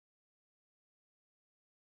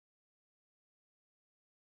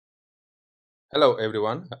Hello,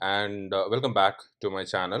 everyone, and welcome back to my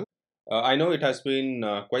channel. I know it has been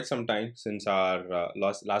quite some time since our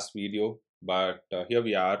last video, but here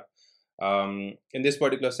we are. In this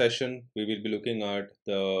particular session, we will be looking at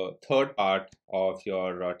the third part of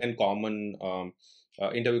your 10 common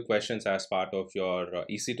interview questions as part of your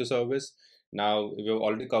EC2 service. Now, we've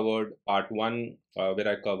already covered part one, where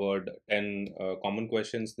I covered 10 common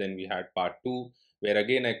questions. Then we had part two, where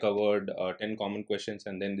again I covered 10 common questions.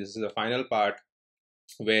 And then this is the final part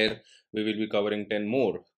where we will be covering 10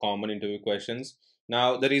 more common interview questions.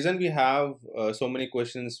 Now, the reason we have so many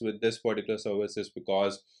questions with this particular service is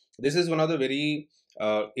because this is one of the very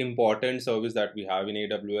important service that we have in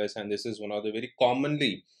AWS, and this is one of the very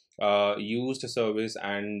commonly used service,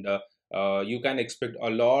 and you can expect a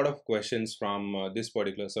lot of questions from this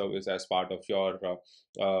particular service as part of your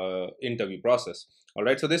interview process. All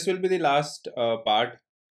right, so this will be the last part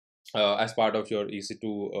as part of your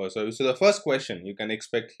EC2 service. So the first question you can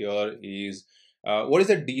expect here is what is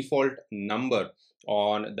the default number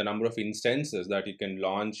on the number of instances that you can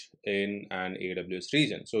launch in an AWS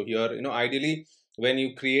region? So here, ideally, when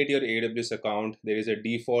you create your AWS account, there is a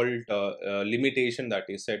default limitation that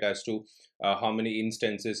is set as to how many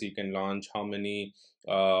instances you can launch, how many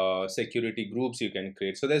security groups you can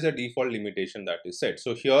create. So there's a default limitation that is set.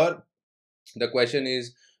 So here the question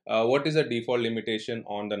is, what is the default limitation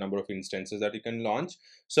on the number of instances that you can launch?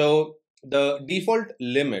 So the default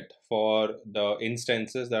limit for the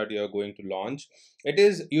instances that you are going to launch, it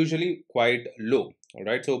is usually quite low. All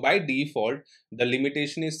right, so by default the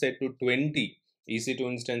limitation is set to 20 EC2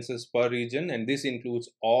 instances per region, and this includes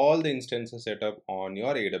all the instances set up on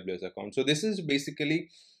your AWS account. So this is basically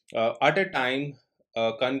at a time,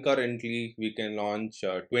 concurrently we can launch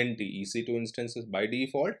 20 EC2 instances by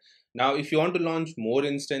default. Now, if you want to launch more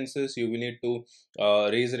instances, you will need to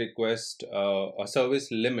raise a request, a service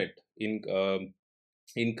limit in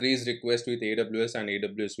increase request with AWS, and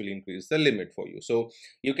AWS will increase the limit for you. So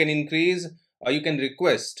you can increase, or you can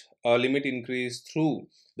request a limit increase through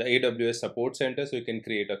the AWS support center. So you can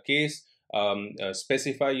create a case,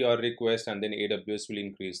 specify your request, and then AWS will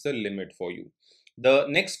increase the limit for you. The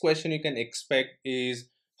next question you can expect is,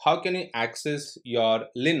 how can you access your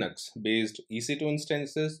Linux based EC2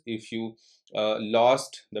 instances if you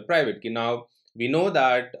lost the private key? Now, we know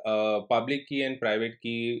that public key and private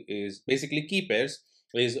key is basically key pairs,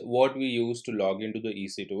 is what we use to log into the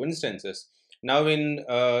EC2 instances. Now, in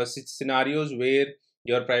scenarios where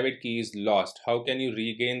your private key is lost, how can you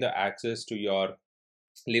regain the access to your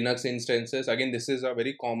Linux instances? Again, this is a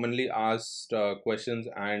very commonly asked questions,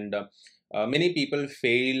 and many people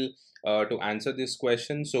fail to answer this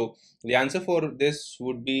question. So the answer for this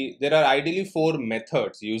would be, there are ideally four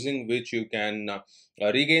methods using which you can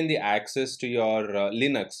regain the access to your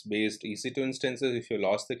Linux based EC2 instances if you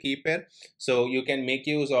lost the key pair. So you can make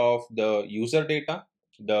use of the user data,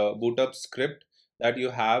 the boot up script that you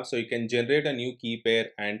have. So you can generate a new key pair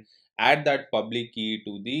and add that public key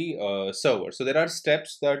to the server. So there are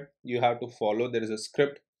steps that you have to follow. There is a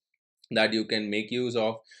script that you can make use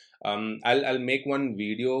of. I'll make one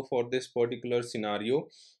video for this particular scenario,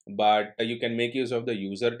 but you can make use of the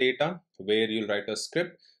user data where you'll write a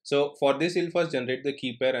script. So for this, you'll first generate the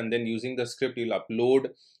key pair, and then using the script, you'll upload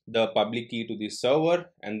the public key to the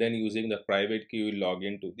server, and then using the private key, you'll log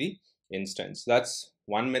into the instance. That's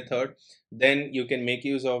one method. Then you can make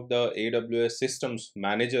use of the AWS Systems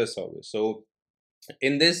Manager service. So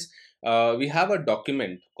in this, we have a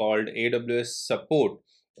document called AWS Support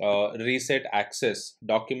Reset Access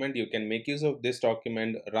document. You can make use of this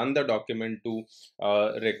document, run the document to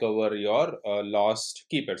recover your lost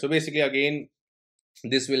key pair. So basically, again,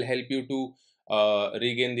 this will help you to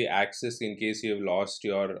regain the access in case you have lost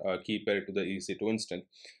your key pair to the EC2 instance.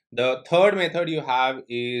 The third method you have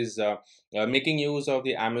is making use of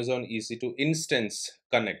the Amazon EC2 Instance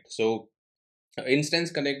Connect. So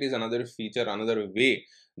Instance Connect is another feature, another way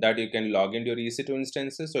that you can log into your EC2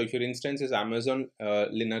 instances. So if your instance is Amazon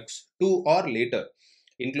Linux 2 or later,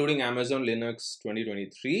 including Amazon Linux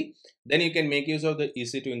 2023, then you can make use of the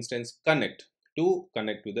EC2 Instance Connect to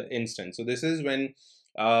connect to the instance. So this is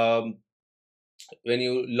um, when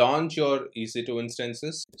you launch your EC2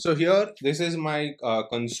 instances. So here, this is my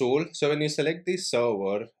console. So when you select the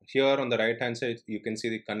server, here on the right hand side, you can see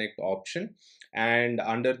the connect option. And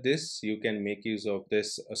under this, you can make use of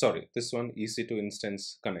this, this one, EC2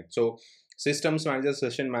 instance connect. So systems manager,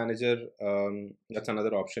 session manager, that's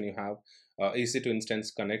another option you have. EC2 instance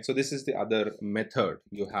connect. So this is the other method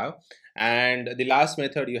you have. And the last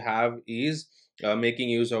method you have is making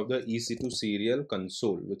use of the EC2 serial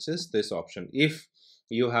console, which is this option. If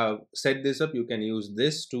you have set this up, you can use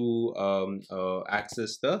this to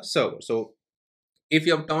access the server. So If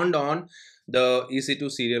you have turned on the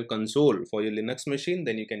EC2 serial console for your Linux machine,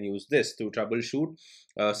 then you can use this to troubleshoot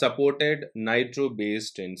supported Nitro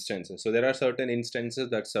based instances. So there are certain instances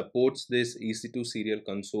that supports this EC2 serial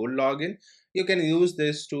console login. You can use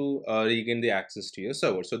this to regain the access to your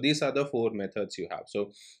server. So these are the four methods you have.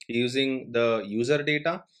 So using the user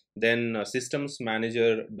data, then systems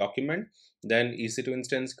manager document, then EC2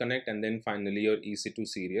 instance connect, and then finally your EC2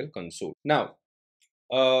 serial console. Now,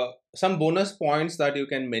 some bonus points that you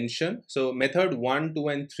can mention. So method 1, 2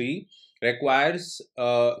 and 3 requires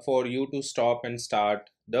for you to stop and start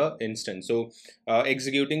the instance. So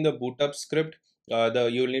executing the boot up script,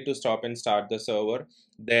 you'll need to stop and start the server.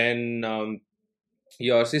 Then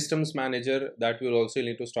your systems manager, that will also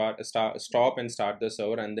need to stop and start the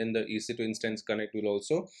server, and then the EC2 instance connect will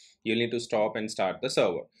also, you'll need to stop and start the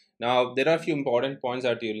server. Now there are a few important points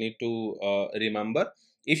that you'll need to remember.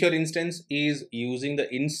 If your instance is using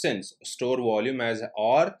the instance store volume as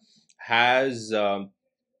or has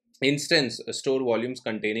instance store volumes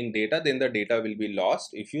containing data, then the data will be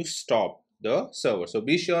lost if you stop the server. So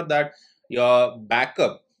be sure that your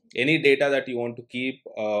backup any data that you want to keep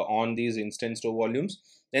on these instance store volumes.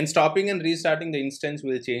 Then stopping and restarting the instance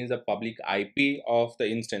will change the public IP of the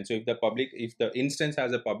instance. So if the instance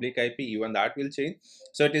has a public IP, even that will change.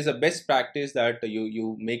 So it is a best practice that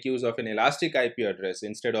you make use of an elastic IP address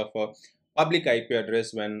instead of a public IP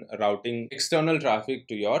address when routing external traffic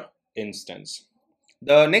to your instance.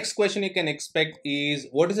 The next question you can expect is,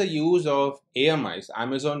 what is the use of AMIs,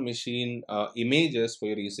 Amazon Machine Images, for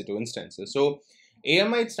your EC2 instances? So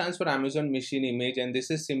AMI stands for Amazon Machine Image, and this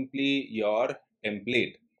is simply your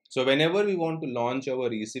template. So whenever we want to launch our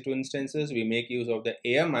EC2 instances, we make use of the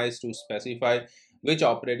AMIs to specify which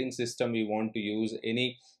operating system we want to use,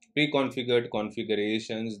 any pre-configured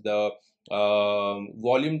configurations, the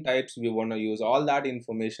volume types we want to use. All that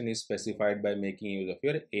information is specified by making use of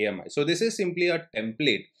your AMI. So this is simply a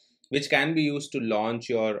template which can be used to launch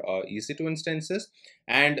your EC2 instances,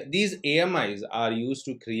 and these AMIs are used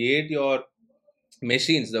to create your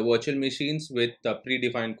machines, the virtual machines, with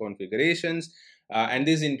predefined configurations, and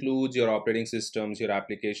this includes your operating systems, your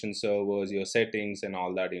application servers, your settings, and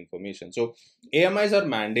all that information. So AMIs are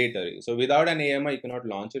mandatory. So without an AMI, you cannot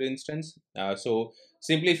launch your instance. So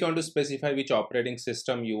simply, if you want to specify which operating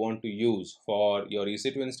system you want to use for your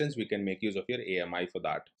EC2 instance, we can make use of your AMI for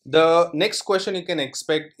that. The next question you can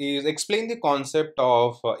expect is, explain the concept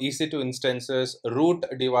of EC2 instances, root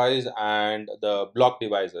device, and the block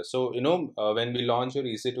devices. So when we launch your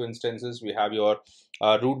EC2 instances, we have your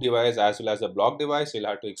root device as well as the block device. You'll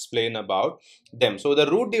have to explain about them. So the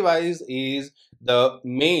root device is the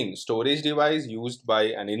main storage device used by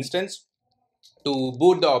an instance to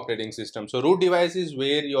boot the operating system. So root device is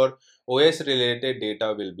where your OS related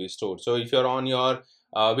data will be stored. So if you're on your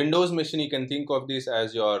Windows machine, you can think of this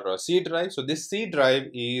as your C drive. So this C drive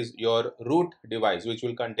is your root device, which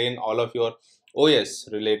will contain all of your OS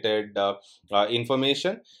related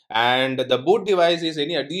information, and the boot device is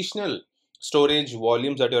any additional storage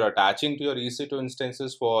volumes that you're attaching to your EC2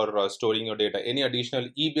 instances for storing your data. Any additional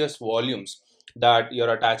EBS volumes that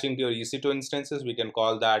you're attaching to your EC2 instances, we can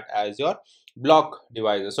call that as your block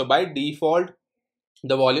devices. So by default,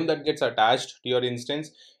 the volume that gets attached to your instance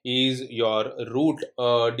is your root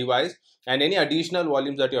device, and any additional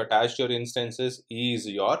volumes that you attach to your instances is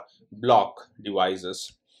your block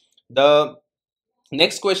devices. The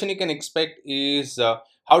next question you can expect is,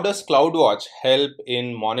 how does CloudWatch help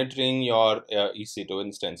in monitoring your EC2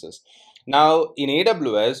 instances? Now in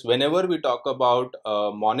AWS, whenever we talk about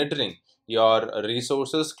monitoring your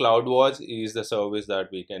resources, CloudWatch is the service that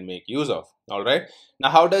we can make use of. All right. Now,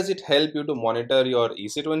 how does it help you to monitor your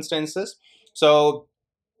EC2 instances? So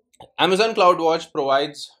Amazon CloudWatch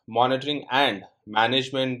provides monitoring and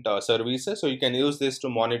management services. So you can use this to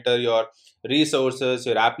monitor your resources,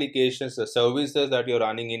 your applications, the services that you're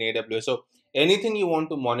running in AWS. So anything you want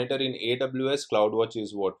to monitor in AWS, CloudWatch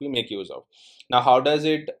is what we make use of. Now, how does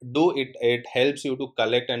it do it? It helps you to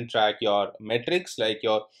collect and track your metrics like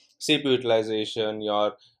your CPU utilization,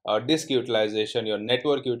 your disk utilization, your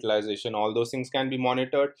network utilization. All those things can be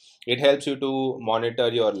monitored. It helps you to monitor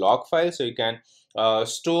your log files, so you can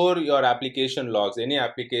store your application logs. Any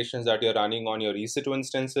applications that you're running on your EC2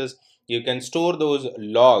 instances, you can store those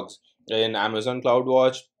logs in Amazon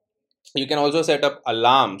CloudWatch. You can also set up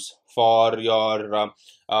alarms for your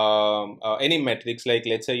any metrics, like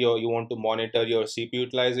let's say you want to monitor your CPU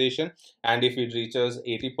utilization, and if it reaches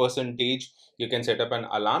 80%, you can set up an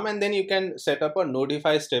alarm, and then you can set up a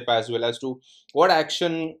notify step as well as to what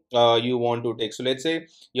action you want to take. So let's say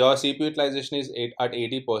your CPU utilization is at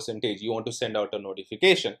 80%, you want to send out a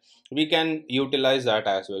notification, we can utilize that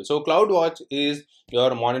as well. So CloudWatch is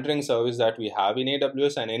your monitoring service that we have in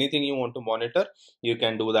AWS, and anything you want to monitor, you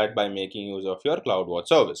can do that by making use of your CloudWatch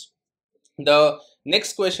service. The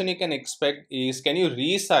next question you can expect is, can you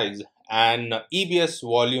resize an EBS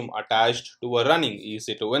volume attached to a running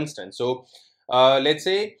EC2 instance? So let's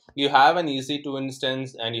say you have an EC2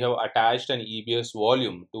 instance and you have attached an EBS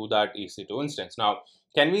volume to that EC2 instance. Now,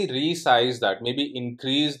 can we resize that? Maybe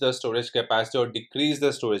increase the storage capacity or decrease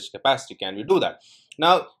the storage capacity. Can we do that?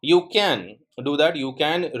 Now, you can do that. You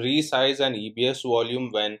can resize an EBS volume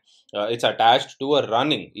when it's attached to a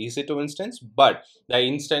running EC2 instance, but the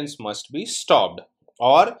instance must be stopped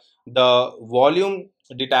or the volume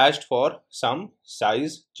detached for some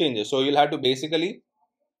size changes. So you'll have to basically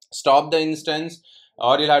stop the instance,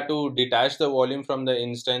 or you'll have to detach the volume from the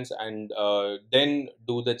instance, and then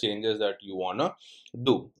do the changes that you wanna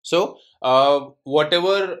do. So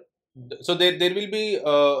whatever, so there will be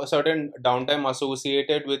a certain downtime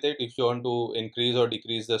associated with it if you want to increase or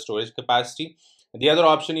decrease the storage capacity. The other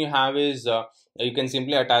option you have is you can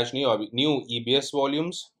simply attach new EBS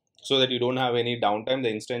volumes so that you don't have any downtime.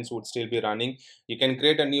 The instance would still be running. You can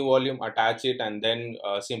create a new volume, attach it, and then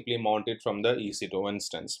simply mount it from the EC2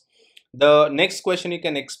 instance. The next question you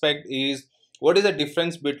can expect is, what is the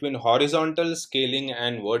difference between horizontal scaling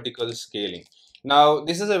and vertical scaling? Now,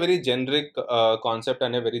 this is a very generic concept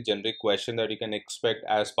and a very generic question that you can expect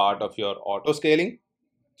as part of your auto scaling.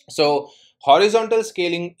 So horizontal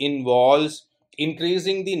scaling involves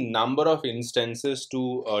increasing the number of instances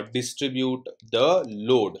to distribute the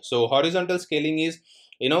load. So horizontal scaling is,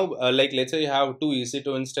 like let's say you have two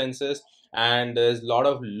EC2 instances and there's a lot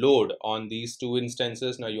of load on these two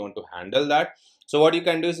instances. Now you want to handle that. So what you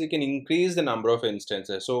can do is you can increase the number of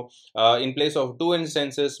instances. So in place of two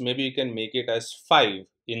instances, maybe you can make it as 5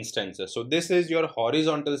 instances. So this is your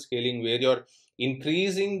horizontal scaling, where you're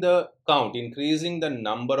increasing the count, increasing the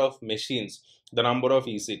number of machines, the number of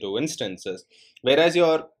EC2 instances. Whereas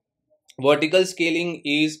your vertical scaling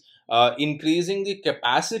is increasing the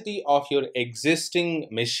capacity of your existing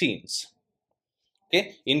machines.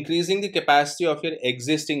 Okay, increasing the capacity of your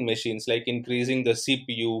existing machines, like increasing the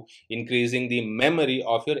CPU, increasing the memory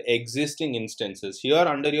of your existing instances. Here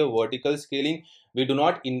under your vertical scaling, we do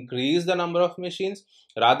not increase the number of machines,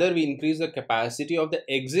 rather we increase the capacity of the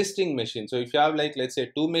existing machine. So if you have, like let's say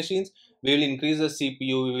 2 machines, we will increase the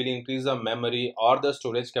CPU, we will increase the memory or the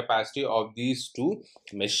storage capacity of these 2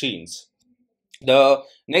 machines. The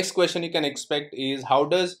next question you can expect is, how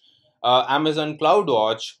does Amazon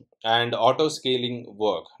CloudWatch and auto scaling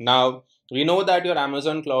work? Now, we know that your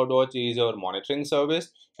Amazon CloudWatch is your monitoring service,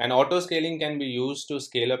 and auto scaling can be used to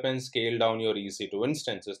scale up and scale down your EC2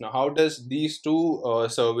 instances. Now, how does these two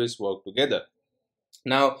services work together?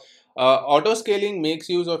 Now, auto scaling makes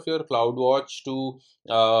use of your CloudWatch to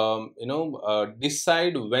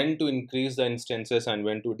decide when to increase the instances and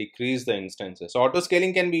when to decrease the instances. So auto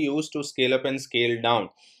scaling can be used to scale up and scale down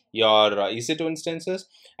your EC2 instances,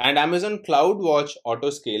 and Amazon CloudWatch auto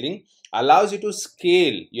scaling allows you to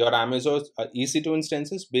scale your Amazon EC2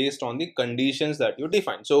 instances based on the conditions that you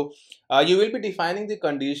define. So you will be defining the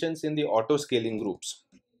conditions in the auto scaling groups.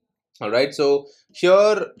 All right, so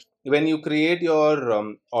here when you create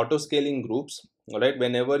your auto scaling groups, all right,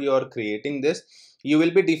 whenever you are creating this, you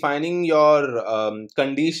will be defining your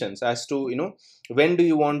conditions as to, when do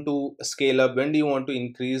you want to scale up, when do you want to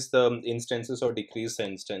increase the instances or decrease the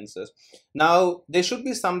instances. Now there should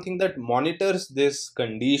be something that monitors these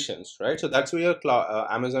conditions, right? So that's where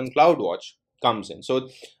your Amazon CloudWatch comes in. So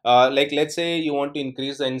like let's say you want to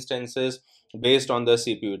increase the instances based on the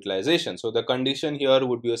CPU utilization. So the condition here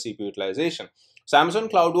would be a CPU utilization. So Amazon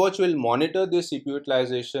CloudWatch will monitor the CPU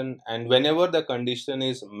utilization, and whenever the condition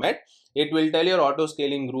is met, it will tell your auto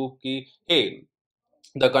scaling group ki, hey,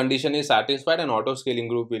 the condition is satisfied, and auto scaling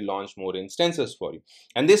group will launch more instances for you.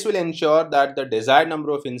 And this will ensure that the desired number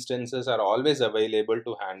of instances are always available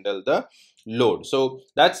to handle the load. So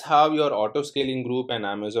that's how your auto scaling group and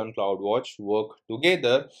Amazon CloudWatch work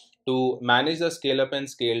together to manage the scale up and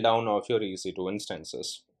scale down of your EC2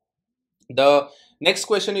 instances. The next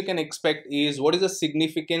question you can expect is, what is the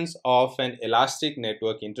significance of an elastic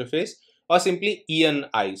network interface, or simply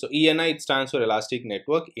ENI? So ENI, it stands for Elastic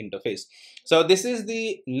Network Interface. So this is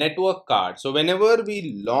the network card. So whenever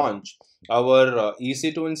we launch our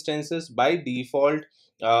EC2 instances, by default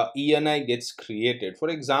ENI gets created. For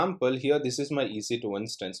example, here this is my EC2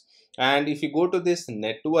 instance, and if you go to this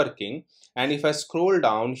networking, and if I scroll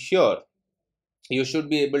down here, you should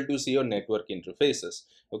be able to see your network interfaces.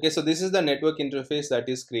 Okay, so this is the network interface that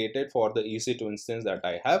is created for the EC2 instance that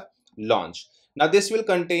I have launched. Now this will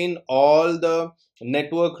contain all the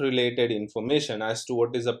network related information as to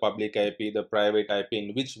what is the public IP, the private IP,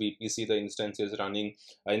 in which VPC the instance is running,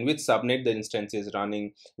 in which subnet the instance is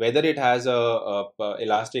running, whether it has a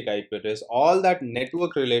elastic IP address. All that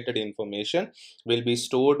network related information will be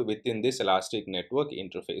stored within this elastic network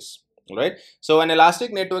interface, right? So an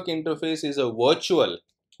elastic network interface is a virtual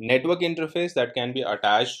network interface that can be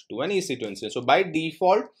attached to an EC2 instance. So by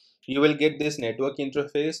default, you will get this network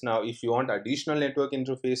interface. Now, if you want additional network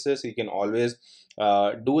interfaces, you can always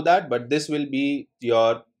do that, but this will be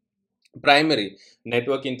your primary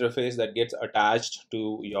network interface that gets attached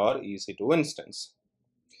to your EC2 instance.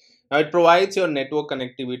 Now, it provides your network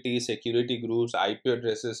connectivity, security groups, IP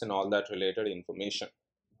addresses, and all that related information.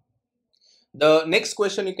 The next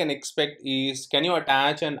question you can expect is, can you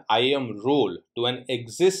attach an IAM role to an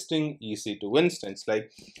existing EC2 instance?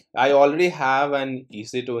 Like, I already have an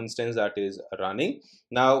EC2 instance that is running.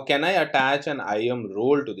 Now, can I attach an IAM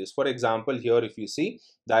role to this? For example, here if you see,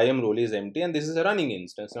 the IAM role is empty and this is a running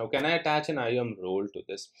instance. Now, can I attach an IAM role to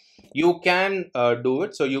this? You can do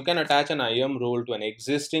it. So you can attach an IAM role to an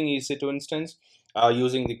existing EC2 instance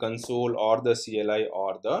using the console or the CLI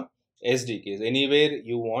or the SDKs. Anywhere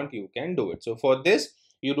you want, you can do it. So for this,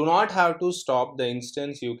 you do not have to stop the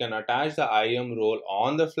instance. You can attach the IAM role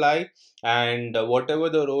on the fly, and whatever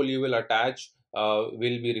the role you will attach will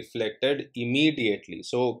be reflected immediately.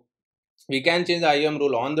 So we can change the IAM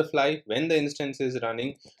role on the fly when the instance is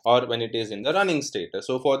running or when it is in the running status.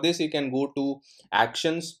 So for this, you can go to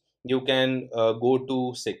actions, you can go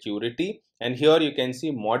to security, and here you can see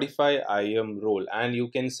modify IAM role, and you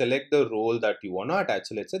can select the role that you want to attach.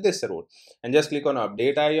 So let's say this role, and just click on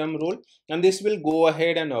update IAM role, and this will go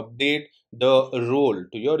ahead and update the role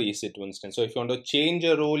to your EC2 instance. So if you want to change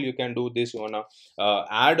a role, you can do this. You want to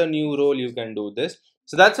add a new role, you can do this.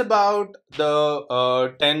 So that's about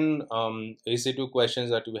the 10 EC2 questions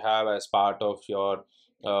that we have as part of your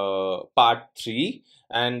part 3,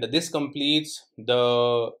 and this completes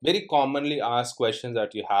the very commonly asked questions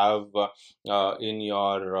that you have in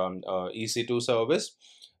your EC2 service.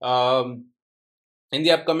 In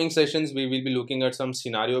the upcoming sessions, we will be looking at some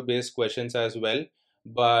scenario based questions as well,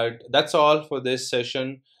 but that's all for this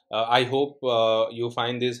session. I hope you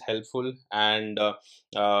find this helpful, and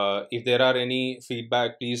if there are any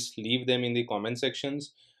feedback, please leave them in the comment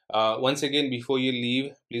sections. Once again, before you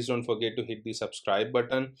leave, please don't forget to hit the subscribe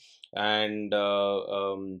button, and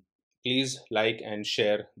please like and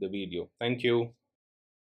share the video. Thank you.